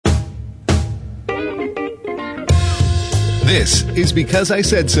This is Because I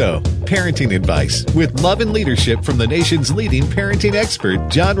Said So, parenting advice with love and leadership from the nation's leading parenting expert,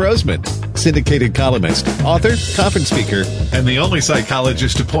 John Rosemond, syndicated columnist, author, conference speaker, and the only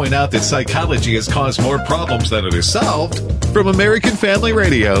psychologist to point out that psychology has caused more problems than it has solved. From American Family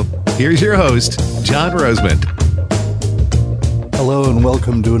Radio, here's your host, John Rosemond. Hello and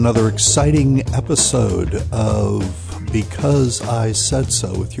welcome to another exciting episode of Because I Said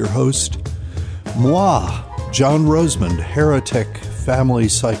So with your host, moi, John Rosemond, heretic family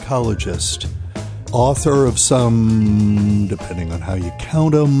psychologist, author of some, depending on how you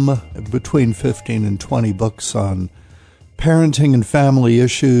count them, between 15 and 20 books on parenting and family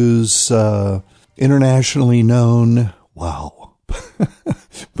issues, internationally known,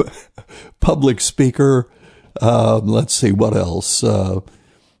 public speaker, let's see, what else?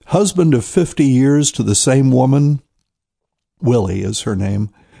 Husband of 50 years to the same woman, Willie is her name.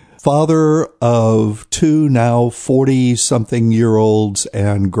 Father of two now 40-something-year-olds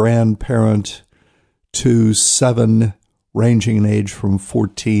and grandparent to 7, ranging in age from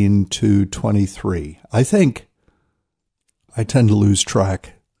 14 to 23. I think I tend to lose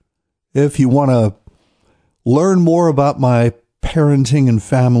track. If you want to learn more about my parenting and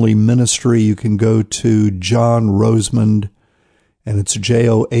family ministry, you can go to John Rosemond, and it's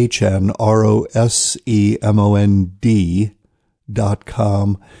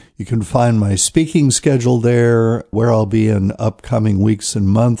JohnRosemond.com. You can find my speaking schedule there, where I'll be in upcoming weeks and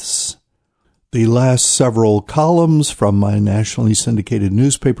months. The last several columns from my nationally syndicated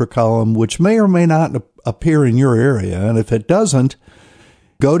newspaper column, which may or may not appear in your area. And if it doesn't,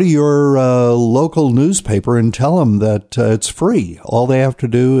 go to your local newspaper and tell them that it's free. All they have to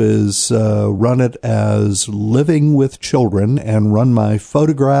do is run it as Living with Children and run my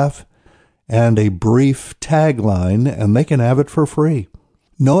photograph and a brief tagline, and they can have it for free.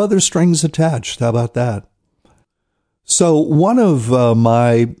 No other strings attached. How about that? So one of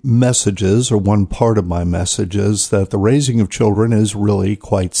my messages, or one part of my message, is that the raising of children is really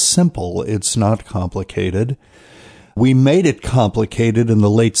quite simple. It's not complicated. We made it complicated in the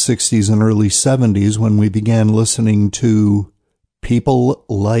late 60s and early 70s when we began listening to people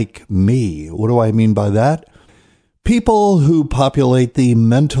like me. What do I mean by that? People who populate the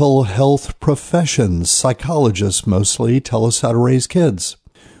mental health professions, psychologists mostly, tell us how to raise kids.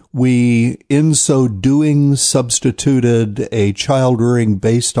 We, in so doing, substituted a child rearing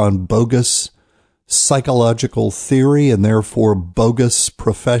based on bogus psychological theory and therefore bogus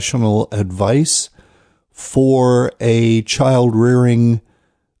professional advice for a child rearing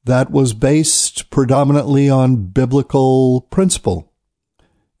that was based predominantly on biblical principle.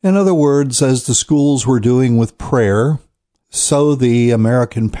 In other words, as the schools were doing with prayer, so the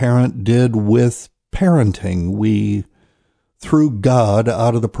American parent did with parenting. We threw God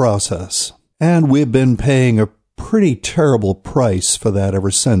out of the process. And we've been paying a pretty terrible price for that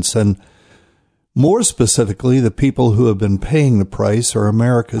ever since. And more specifically, the people who have been paying the price are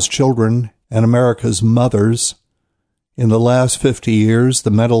America's children and America's mothers. In the last 50 years,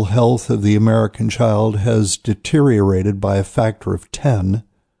 the mental health of the American child has deteriorated by a factor of 10.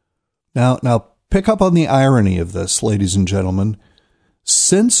 Now, pick up on the irony of this, ladies and gentlemen.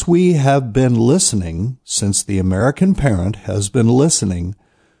 Since we have been listening, since the American parent has been listening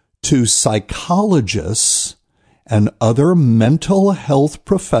to psychologists and other mental health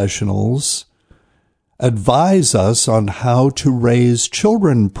professionals advise us on how to raise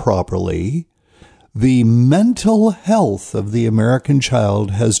children properly, the mental health of the American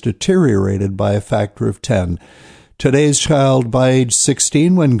child has deteriorated by a factor of 10. Today's child by age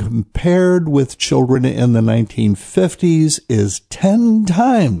 16, when compared with children in the 1950s, is 10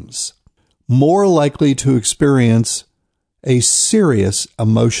 times more likely to experience a serious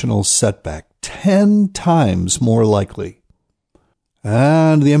emotional setback. 10 times more likely.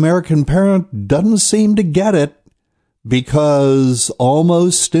 And the American parent doesn't seem to get it, because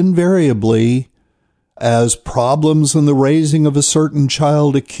almost invariably, as problems in the raising of a certain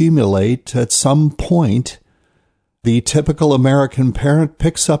child accumulate, at some point, the typical American parent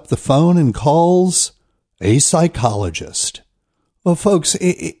picks up the phone and calls a psychologist. Well, folks,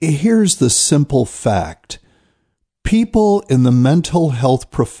 here's the simple fact. People in the mental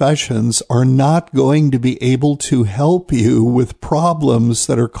health professions are not going to be able to help you with problems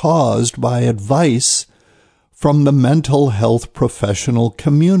that are caused by advice from the mental health professional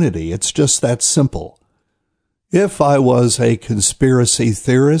community. It's just that simple. If I was a conspiracy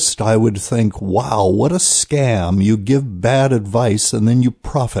theorist, I would think, wow, what a scam. You give bad advice and then you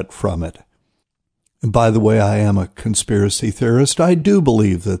profit from it. And by the way, I am a conspiracy theorist. I do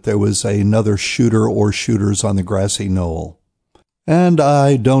believe that there was another shooter or shooters on the grassy knoll. And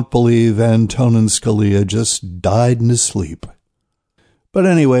I don't believe Antonin Scalia just died in his sleep. But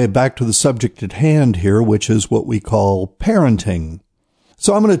anyway, back to the subject at hand here, which is what we call parenting.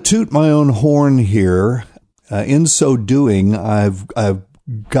 So I'm going to toot my own horn here. In so doing, I've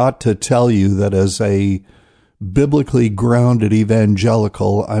got to tell you that as a biblically grounded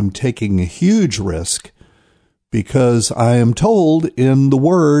evangelical, I'm taking a huge risk because I am told in the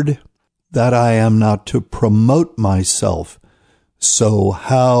Word that I am not to promote myself. So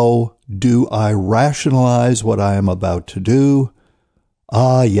how do I rationalize what I am about to do?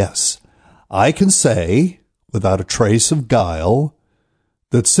 Ah, yes, I can say, without a trace of guile,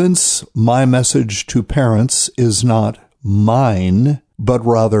 that since my message to parents is not mine, but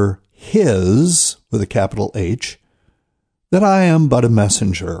rather His, with a capital H, that I am but a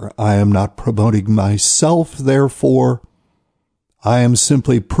messenger. I am not promoting myself, therefore. I am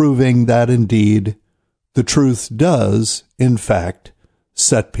simply proving that indeed the truth does, in fact,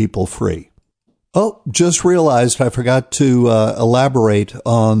 set people free. Oh, just realized I forgot to elaborate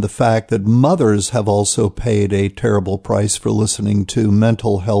on the fact that mothers have also paid a terrible price for listening to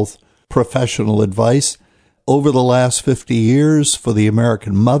mental health professional advice. Over the last 50 years, for the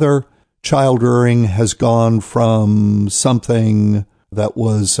American mother, child rearing has gone from something that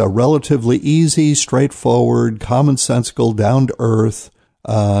was relatively easy, straightforward, commonsensical, down to earth,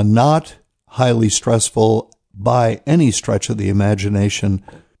 not highly stressful by any stretch of the imagination,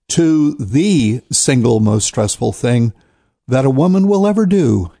 to the single most stressful thing that a woman will ever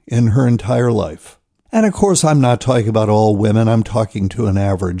do in her entire life. And of course, I'm not talking about all women. I'm talking to an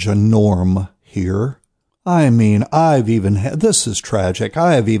average, a norm here. I mean, this is tragic.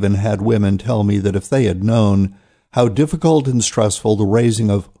 I have even had women tell me that if they had known how difficult and stressful the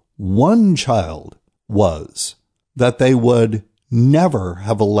raising of one child was, that they would never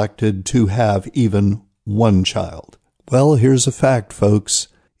have elected to have even one child. Well, here's a fact, folks.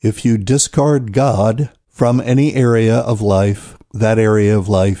 If you discard God from any area of life, that area of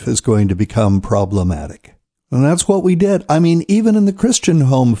life is going to become problematic. And that's what we did. I mean, even in the Christian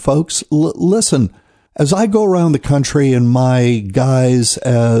home, folks, listen, as I go around the country in my guise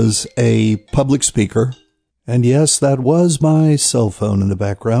as a public speaker, and yes, that was my cell phone in the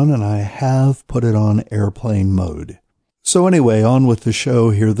background, and I have put it on airplane mode. So anyway, on with the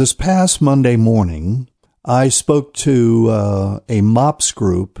show here. This past Monday morning, I spoke to a MOPS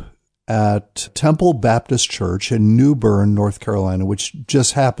group at Temple Baptist Church in New Bern, North Carolina, which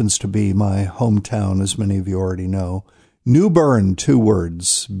just happens to be my hometown, as many of you already know. New Bern, 2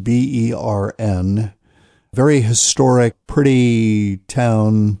 words, B-E-R-N. Very historic, pretty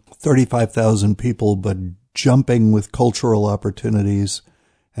town, 35,000 people, but jumping with cultural opportunities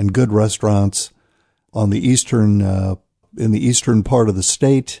and good restaurants on the in the eastern part of the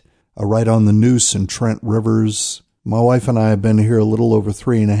state. Right on the Neuse and Trent Rivers. My wife and I have been here a little over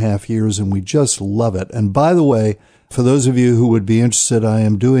 3.5 years, and we just love it. And by the way, for those of you who would be interested, I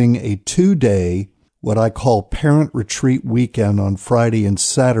am doing a 2-day, what I call parent retreat weekend on Friday and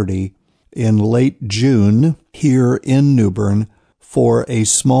Saturday in late June here in New Bern for a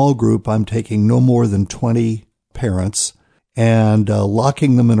small group. I'm taking no more than 20 parents and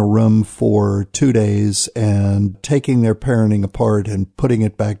locking them in a room for 2 days and taking their parenting apart and putting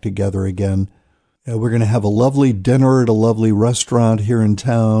it back together again. We're going to have a lovely dinner at a lovely restaurant here in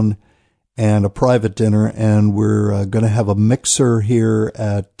town and a private dinner, and we're going to have a mixer here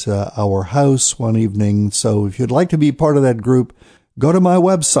at our house one evening. So if you'd like to be part of that group, go to my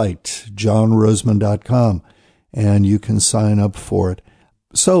website, johnroseman.com, and you can sign up for it.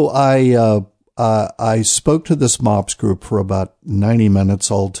 So I spoke to this MOPS group for about 90 minutes,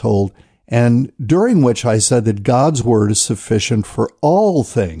 all told, and during which I said that God's Word is sufficient for all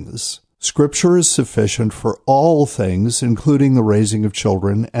things. Scripture is sufficient for all things, including the raising of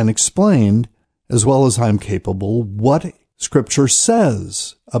children, and explained, as well as I'm capable, what Scripture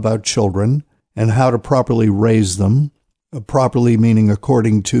says about children and how to properly raise them, properly meaning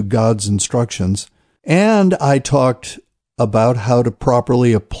according to God's instructions. And I talked about how to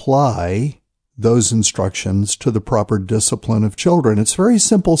properly apply those instructions to the proper discipline of children. It's very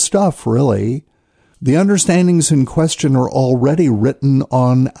simple stuff, really. The understandings in question are already written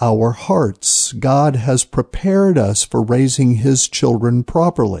on our hearts. God has prepared us for raising His children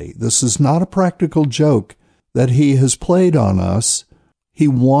properly. This is not a practical joke that He has played on us. He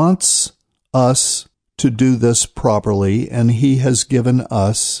wants us to do this properly, and He has given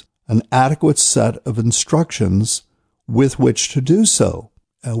us an adequate set of instructions with which to do so.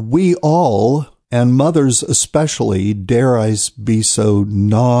 We all, and mothers especially, dare I be so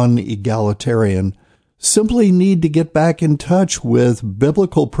non-egalitarian, simply need to get back in touch with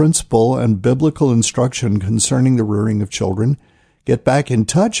biblical principle and biblical instruction concerning the rearing of children, get back in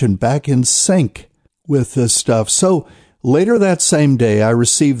touch and back in sync with this stuff. So later that same day, I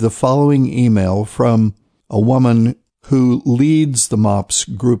received the following email from a woman who leads the MOPS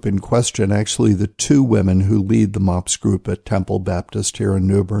group in question, actually the two women who lead the MOPS group at Temple Baptist here in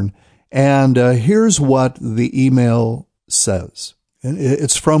New Bern. And here's what the email says.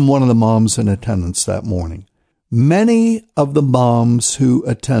 It's from one of the moms in attendance that morning. Many of the moms who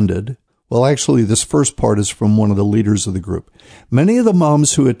attended, well, actually, this first part is from one of the leaders of the group. Many of the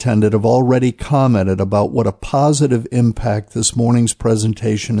moms who attended have already commented about what a positive impact this morning's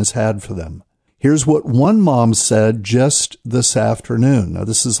presentation has had for them. Here's what one mom said just this afternoon. Now,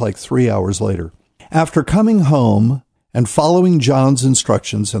 this is like 3 hours later. After coming home and following John's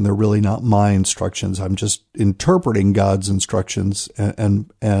instructions, and they're really not my instructions, I'm just interpreting God's instructions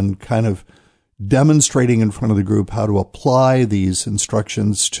and kind of demonstrating in front of the group how to apply these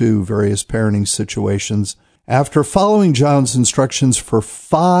instructions to various parenting situations. After following John's instructions for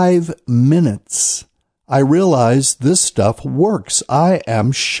 5 minutes, I realized this stuff works. I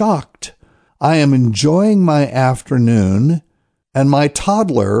am shocked. I am enjoying my afternoon, and my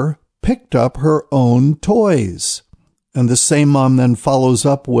toddler picked up her own toys. And the same mom then follows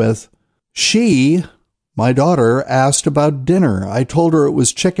up with, my daughter, asked about dinner. I told her it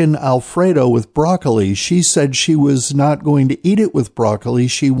was chicken Alfredo with broccoli. She said she was not going to eat it with broccoli.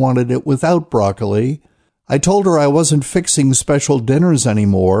 She wanted it without broccoli. I told her I wasn't fixing special dinners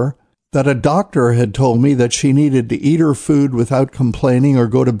anymore, that a doctor had told me that she needed to eat her food without complaining or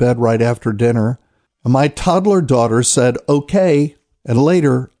go to bed right after dinner. And my toddler daughter said, okay, and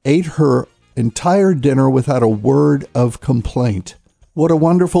later ate her entire dinner without a word of complaint. What a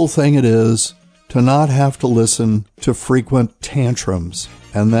wonderful thing it is to not have to listen to frequent tantrums.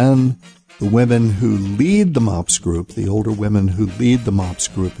 And then the women who lead the MOPS group, the older women who lead the MOPS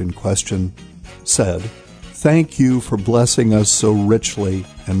group in question, said, thank you for blessing us so richly.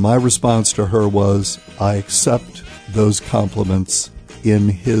 And my response to her was, I accept those compliments in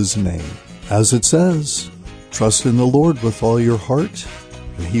His name. As it says, trust in the Lord with all your heart,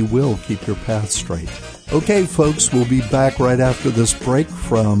 and He will keep your path straight. Okay, folks, we'll be back right after this break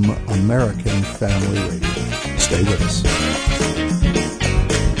from American Family Radio. Stay with us.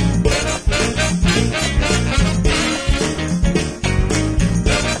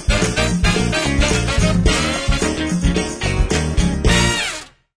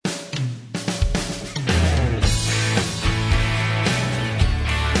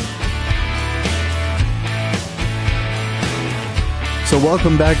 So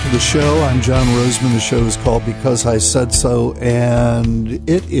welcome back to the show. I'm John Roseman. The show is called Because I Said So, and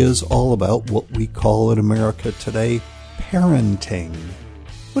it is all about what we call in America today, parenting.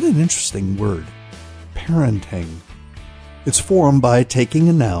 What an interesting word, parenting. It's formed by taking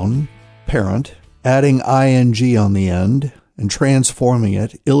a noun, parent, adding ing on the end, and transforming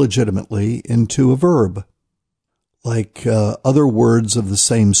it illegitimately into a verb. Like other words of the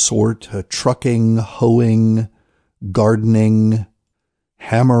same sort, trucking, hoeing, gardening,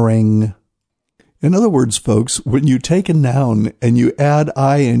 hammering. In other words, folks, when you take a noun and you add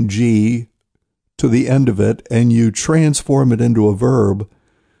ing to the end of it and you transform it into a verb,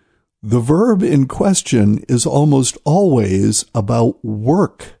 the verb in question is almost always about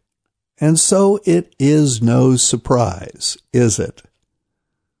work. And so it is no surprise, is it,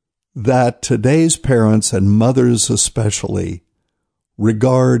 that today's parents and mothers especially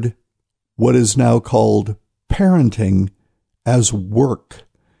regard what is now called parenting as work.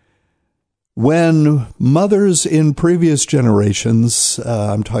 When mothers in previous generations,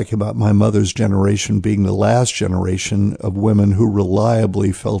 I'm talking about my mother's generation being the last generation of women who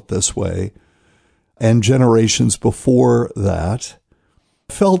reliably felt this way, and generations before that,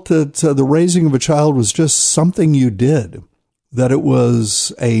 felt that the raising of a child was just something you did, that it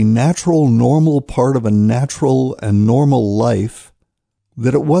was a natural, normal part of a natural and normal life,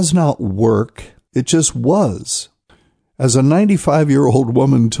 that it was not work, it just was. As a 95-year-old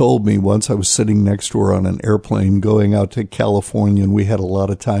woman told me once, I was sitting next to her on an airplane going out to California, and we had a lot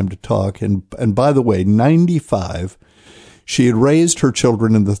of time to talk. And by the way, 95, she had raised her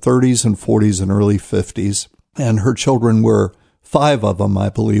children in the 30s and 40s and early 50s, and her children were 5 of them, I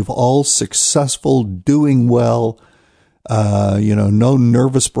believe, all successful, doing well, no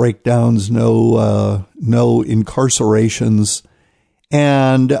nervous breakdowns, no incarcerations.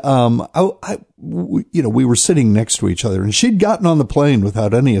 And, we were sitting next to each other, and she'd gotten on the plane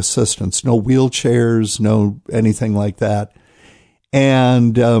without any assistance, no wheelchairs, no anything like that.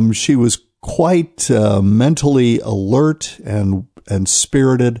 And, she was quite, mentally alert and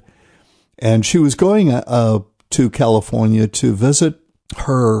spirited. And she was going, to California to visit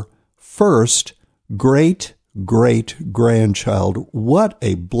her first great great-grandchild. What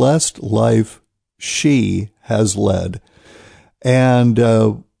a blessed life she has led. And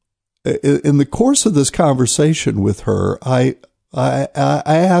in the course of this conversation with her, I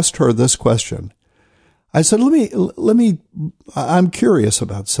asked her this question. I said, I'm curious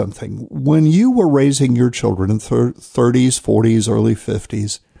about something. When you were raising your children in 30s, 40s, early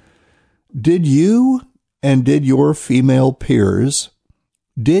 50s, did you and did your female peers,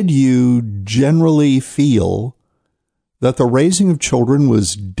 did you generally feel that the raising of children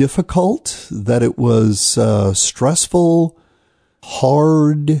was difficult, that it was stressful,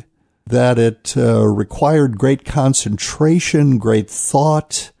 hard, that it required great concentration, great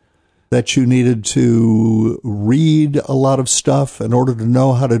thought, that you needed to read a lot of stuff in order to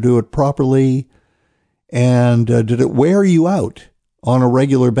know how to do it properly? And did it wear you out on a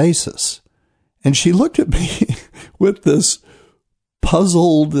regular basis? And she looked at me with this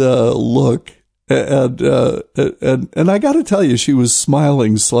puzzled look, and I got to tell you, she was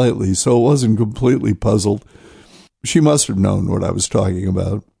smiling slightly, so it wasn't completely puzzled. She must have known what I was talking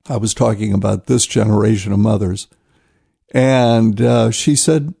about. I was talking about this generation of mothers. And she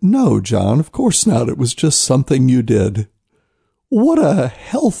said, "No, John, of course not. It was just something you did." What a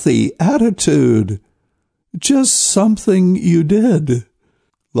healthy attitude. Just something you did.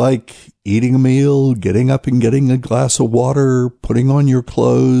 Like eating a meal, getting up and getting a glass of water, putting on your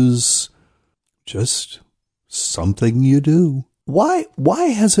clothes. Just something you do. Why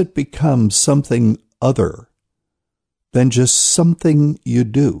has it become something other than just something you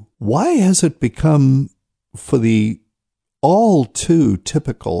do? Why has it become, for the all too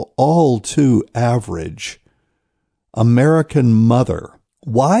typical, all too average American mother,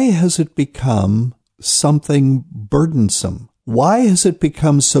 why has it become something burdensome? Why has it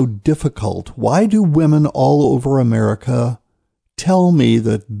become so difficult? Why do women all over America tell me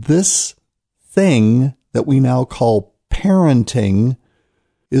that this thing that we now call parenting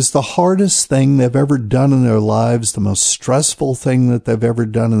is the hardest thing they've ever done in their lives, the most stressful thing that they've ever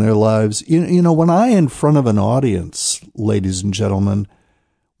done in their lives? You know, when I, in front of an audience, ladies and gentlemen,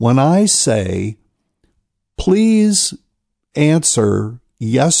 when I say, please answer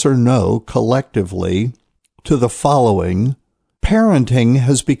yes or no collectively to the following: parenting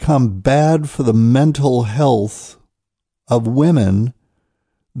has become bad for the mental health of women,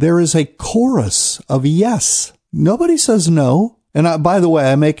 there is a chorus of yes. Nobody says no. And by the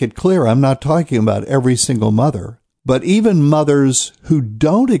way, I make it clear, I'm not talking about every single mother, but even mothers who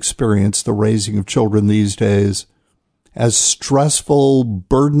don't experience the raising of children these days as stressful,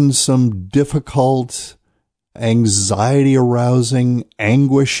 burdensome, difficult, anxiety-arousing,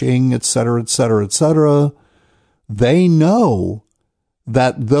 anguishing, etc., etc., etc., they know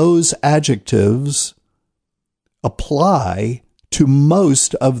that those adjectives apply to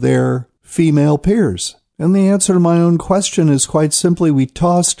most of their female peers. And the answer to my own question is quite simply, we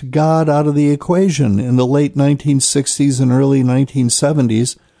tossed God out of the equation in the late 1960s and early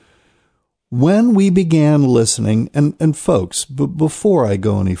 1970s when we began listening. And folks, before I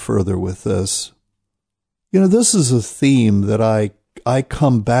go any further with this, you know, this is a theme that I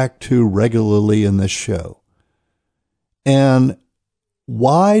come back to regularly in this show. And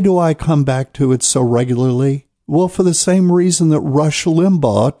why do I come back to it so regularly? Well, for the same reason that Rush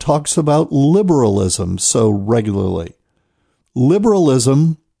Limbaugh talks about liberalism so regularly.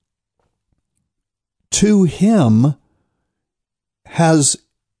 Liberalism, to him, has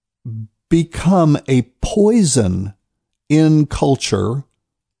become a poison in culture,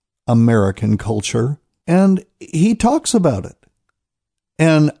 American culture, and he talks about it.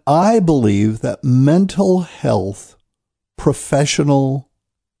 And I believe that mental health, professional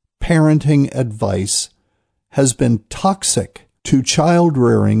parenting advice has been toxic to child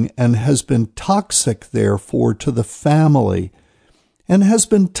rearing and has been toxic, therefore, to the family, and has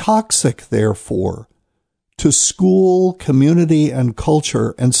been toxic, therefore, to school, community, and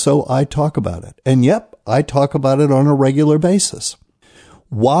culture. And so I talk about it. And yep, I talk about it on a regular basis.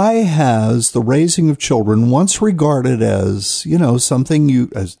 Why has the raising of children, once regarded as, you know, something you,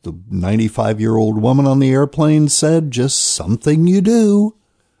 as the 95-year-old woman on the airplane said, just something you do,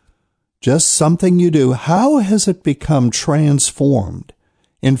 just something you do, how has it become transformed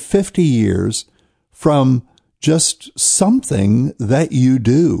in 50 years from just something that you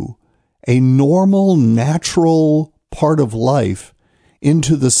do, a normal, natural part of life,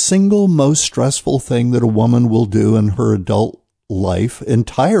 into the single most stressful thing that a woman will do in her adult life,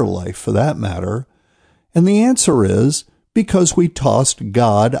 entire life for that matter? And the answer is because we tossed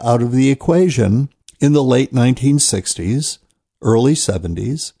God out of the equation in the late 1960s, early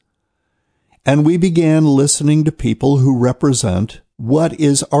 70s, and we began listening to people who represent what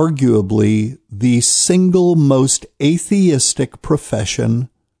is arguably the single most atheistic profession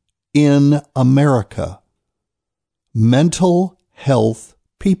in America. Mental health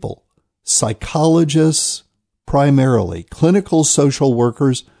people, psychologists primarily, clinical social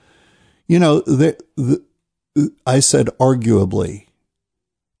workers. You know, I said arguably.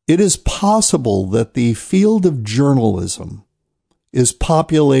 It is possible that the field of journalism is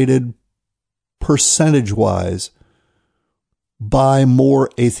populated percentage-wise by more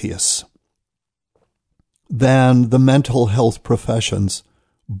atheists than the mental health professions.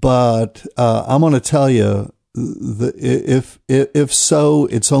 But I'm going to tell you, if so,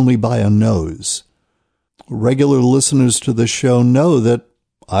 it's only by a nose. Regular listeners to the show know that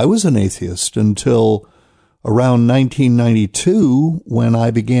I was an atheist until around 1992, when I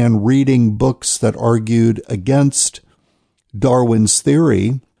began reading books that argued against Darwin's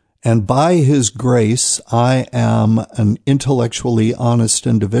theory. And by his grace, I am an intellectually honest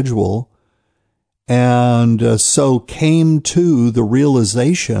individual, and so came to the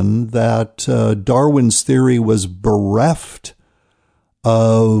realization that Darwin's theory was bereft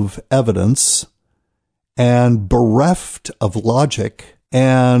of evidence and bereft of logic,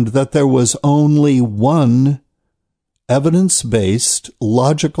 and that there was only one evidence-based,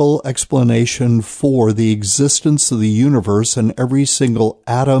 logical explanation for the existence of the universe and every single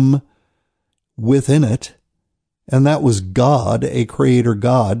atom within it, and that was God, a creator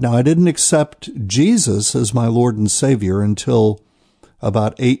God. Now, I didn't accept Jesus as my Lord and Savior until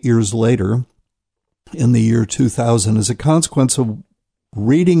about 8 years later, in the year 2000, as a consequence of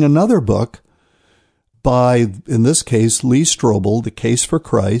reading another book by, in this case, Lee Strobel, The Case for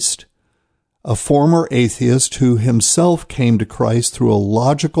Christ, a former atheist who himself came to Christ through a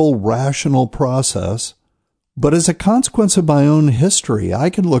logical, rational process. But as a consequence of my own history,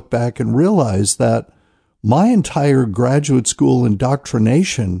 I can look back and realize that my entire graduate school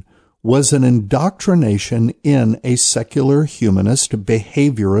indoctrination was an indoctrination in a secular humanist,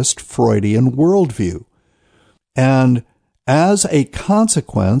 behaviorist, Freudian worldview. And as a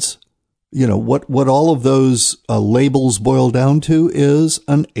consequence, you know, what all of those labels boil down to is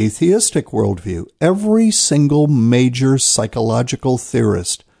an atheistic worldview. Every single major psychological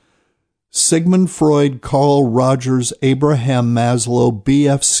theorist, Sigmund Freud, Carl Rogers, Abraham Maslow,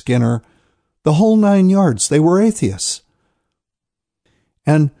 B.F. Skinner, the whole nine yards, they were atheists.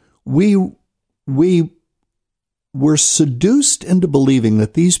 And we were seduced into believing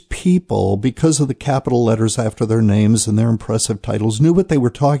that these people, because of the capital letters after their names and their impressive titles, knew what they were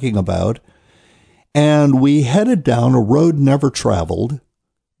talking about. And we headed down a road never traveled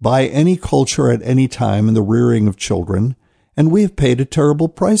by any culture at any time in the rearing of children, and we have paid a terrible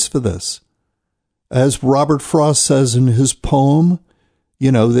price for this. As Robert Frost says in his poem,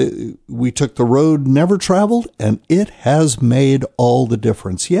 you know, we took the road never traveled, and it has made all the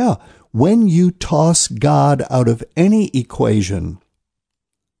difference. Yeah, when you toss God out of any equation,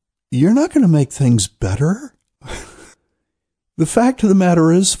 you're not going to make things better. The fact of the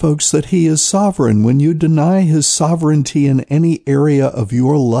matter is, folks, that he is sovereign. When you deny his sovereignty in any area of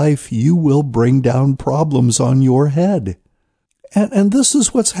your life, you will bring down problems on your head. And this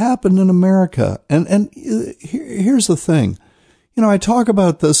is what's happened in America. And here's the thing. You know, I talk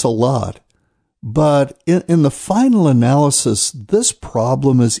about this a lot, but in the final analysis, this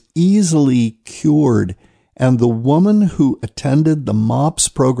problem is easily cured. And the woman who attended the MOPS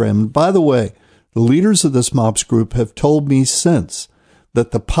program, and by the way, the leaders of this MOPS group have told me since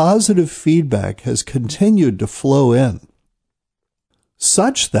that the positive feedback has continued to flow in,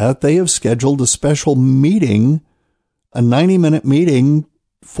 such that they have scheduled a special meeting, a 90-minute meeting,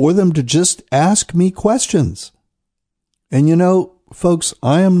 for them to just ask me questions. And you know, folks,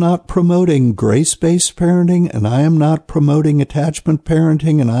 I am not promoting grace-based parenting, and I am not promoting attachment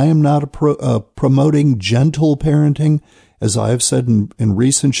parenting, and I am not promoting gentle parenting, as I have said in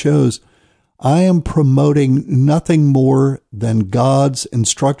recent shows. I am promoting nothing more than God's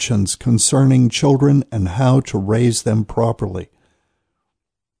instructions concerning children and how to raise them properly.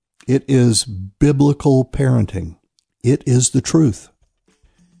 It is biblical parenting. It is the truth.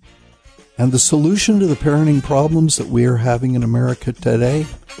 And the solution to the parenting problems that we are having in America today,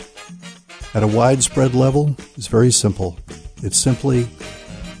 at a widespread level, is very simple. It's simply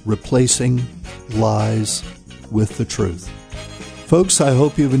replacing lies with the truth. Folks, I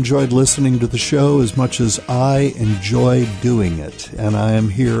hope you've enjoyed listening to the show as much as I enjoy doing it. And I am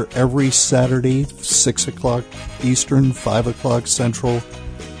here every Saturday, 6 o'clock Eastern, 5 o'clock Central,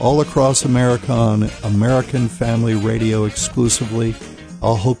 all across America on American Family Radio exclusively.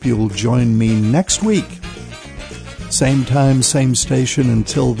 I'll hope you'll join me next week. Same time, same station.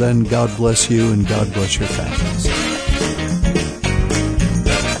 Until then, God bless you and God bless your families.